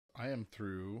I am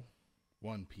through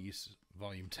One Piece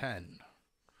Volume 10.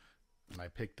 And I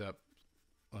picked up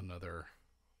another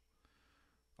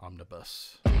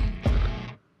omnibus.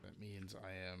 That means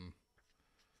I'm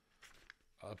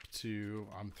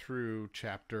through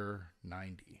chapter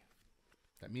 90.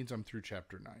 That means I'm through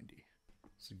chapter 90.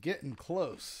 So getting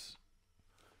close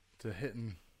to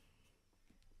hitting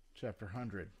chapter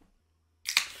 100.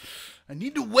 I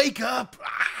need to wake up!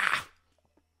 Ah!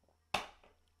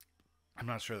 I'm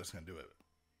not sure that's going to do it.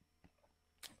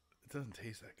 It doesn't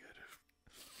taste that good.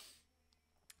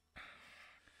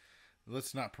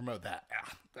 Let's not promote that.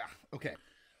 Okay.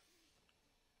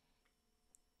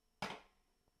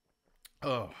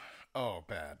 Oh,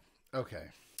 bad. Okay.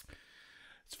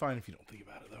 It's fine if you don't think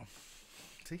about it, though.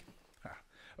 See?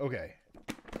 Okay.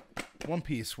 One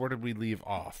Piece, where did we leave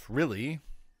off? Really,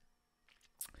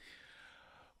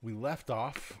 we left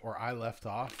off, or I left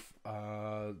off,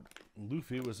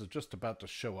 Luffy was just about to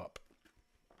show up.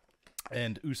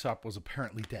 And Usopp was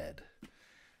apparently dead.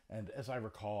 And as I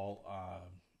recall,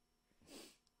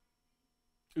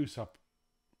 Usopp,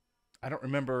 I don't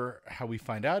remember how we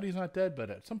find out he's not dead, but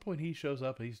at some point he shows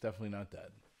up and he's definitely not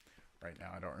dead. Right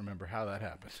now, I don't remember how that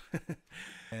happened.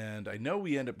 And I know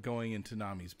we end up going into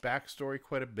Nami's backstory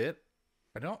quite a bit.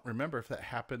 I don't remember if that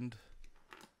happened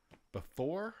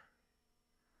before.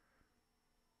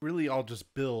 Really all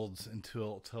just builds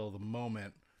until the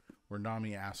moment where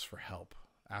Nami asks for help.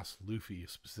 Asks Luffy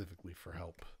specifically for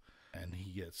help. And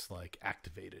he gets, like,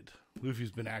 activated.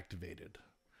 Luffy's been activated.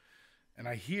 And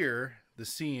I hear the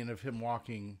scene of him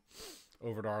walking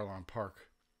over to Arlong Park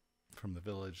from the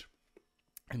village.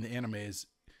 And the anime is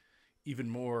even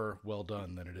more well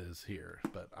done than it is here.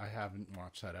 But I haven't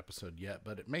watched that episode yet.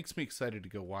 But it makes me excited to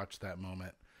go watch that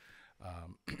moment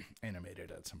animated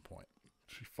at some point.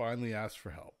 She finally asked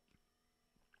for help.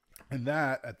 And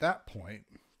at that point,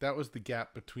 that was the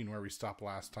gap between where we stopped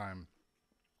last time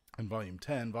and Volume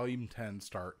 10. Volume 10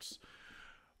 starts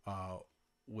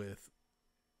with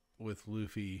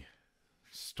Luffy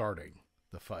starting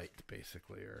the fight,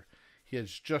 basically. Or he has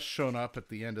just shown up at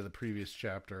the end of the previous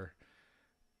chapter,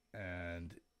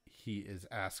 and he is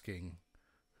asking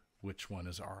which one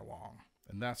is Arlong.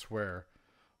 And that's where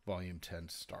Volume 10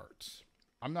 starts.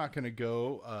 I'm not going to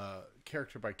go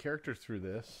character by character through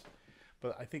this,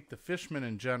 but I think the fishmen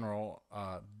in general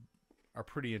are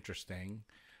pretty interesting.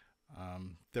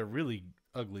 They're really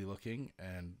ugly looking,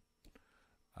 and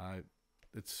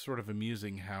it's sort of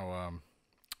amusing how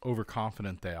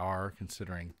overconfident they are,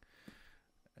 considering,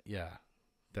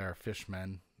 they're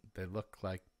fishmen. They look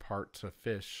like parts of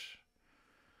fish.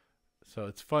 So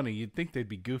it's funny. You'd think they'd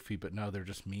be goofy, but no, they're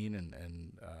just mean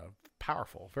and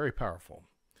powerful, very powerful.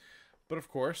 But of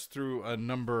course, through a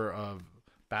number of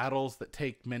battles that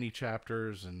take many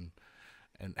chapters and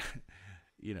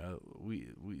you know, we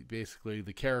basically,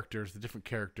 the different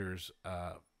characters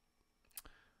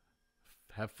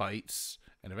have fights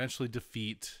and eventually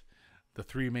defeat the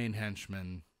three main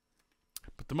henchmen.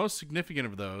 But the most significant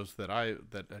of those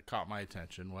that caught my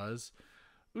attention was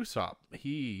Usopp.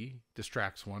 He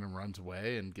distracts one and runs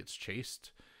away and gets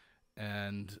chased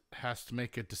and has to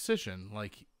make a decision.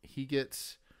 Like,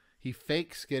 he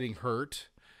fakes getting hurt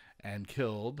and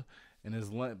killed and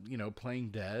is, playing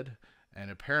dead.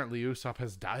 And apparently Usopp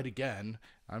has died again.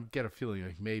 I get a feeling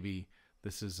like maybe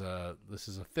this is a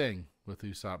thing with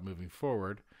Usopp moving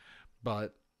forward,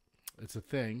 but it's a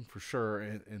thing for sure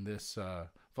in this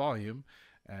volume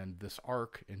and this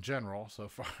arc in general so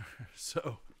far.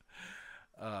 So,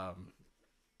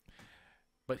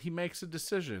 but he makes a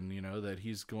decision, that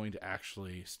he's going to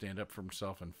actually stand up for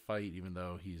himself and fight, even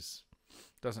though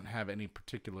doesn't have any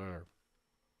particular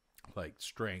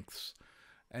strengths.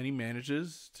 And he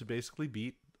manages to basically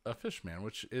beat a fishman,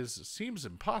 which seems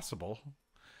impossible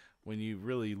when you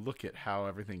really look at how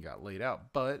everything got laid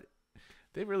out. But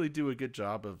they really do a good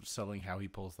job of selling how he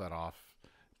pulls that off,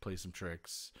 play some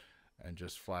tricks, and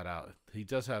just flat out. He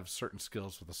does have certain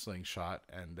skills with a slingshot,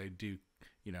 and they do,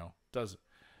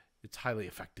 it's highly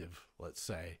effective, let's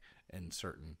say, in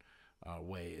certain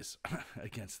ways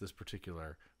against this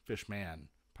particular fishman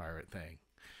pirate thing.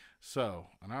 So,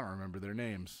 and I don't remember their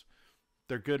names.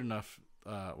 They're good enough.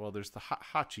 There's the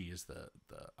Hachi is the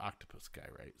octopus guy,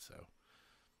 right? So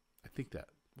I think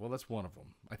that's one of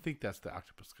them. I think that's the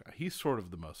octopus guy. He's sort of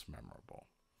the most memorable.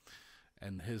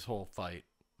 And his whole fight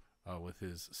with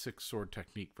his 6-sword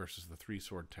technique versus the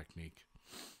 3-sword technique.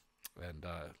 And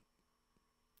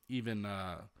even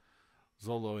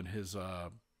Zolo in his,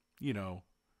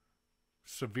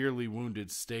 severely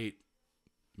wounded state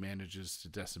manages to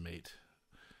decimate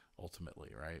ultimately,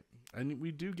 right? And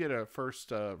we do get a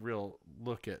first real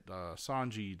look at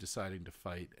Sanji deciding to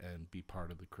fight and be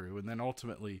part of the crew. And then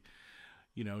ultimately,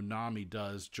 you know, Nami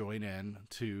does join in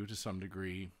too, to some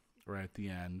degree, right at the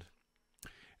end.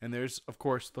 And there's, of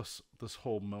course, this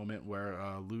whole moment where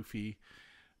Luffy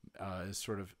is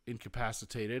sort of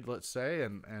incapacitated, let's say,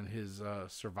 and his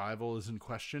survival is in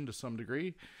question to some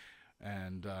degree.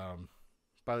 And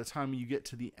by the time you get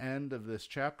to the end of this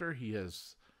chapter, he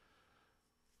has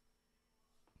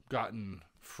gotten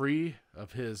free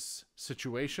of his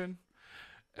situation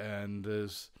and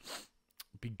has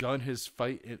begun his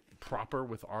fight proper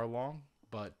with Arlong,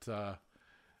 but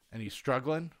and he's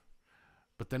struggling.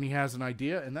 But then he has an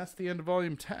idea, and that's the end of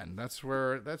volume 10. That's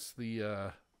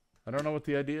the I don't know what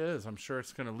the idea is. I'm sure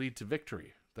it's going to lead to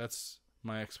victory. That's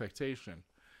my expectation.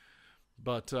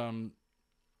 But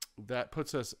that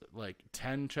puts us like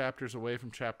 10 chapters away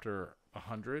from chapter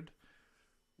 100,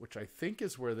 which I think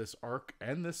is where this arc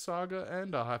and this saga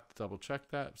end. I'll have to double check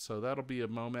that. So that'll be a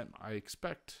moment I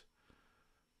expect.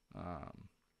 I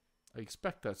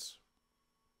expect that's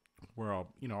where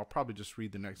I'll probably just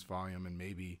read the next volume, and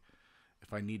maybe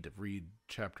if I need to read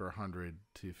chapter 100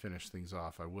 to finish things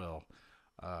off, I will.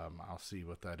 I'll see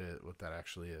what that is, what that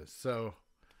actually is. So,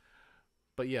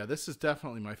 but yeah, this is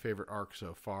definitely my favorite arc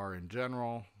so far in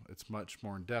general. It's much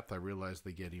more in depth. I realize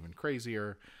they get even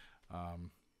crazier.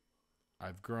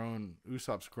 I've grown,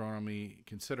 Usopp's grown on me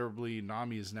considerably.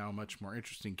 Nami is now a much more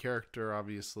interesting character,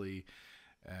 obviously.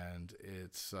 And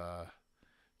it's,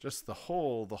 just the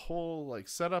whole like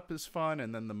setup is fun.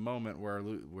 And then the moment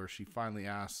where she finally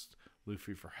asked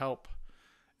Luffy for help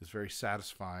is very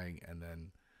satisfying. And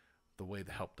then the way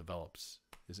the help develops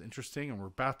is interesting, and we're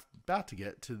about to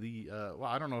get to the well,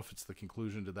 I don't know if it's the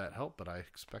conclusion to that help, but I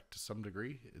expect to some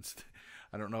degree.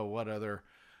 I don't know what other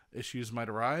issues might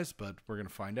arise, but we're going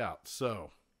to find out.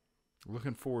 So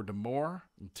looking forward to more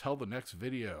until the next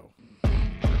video.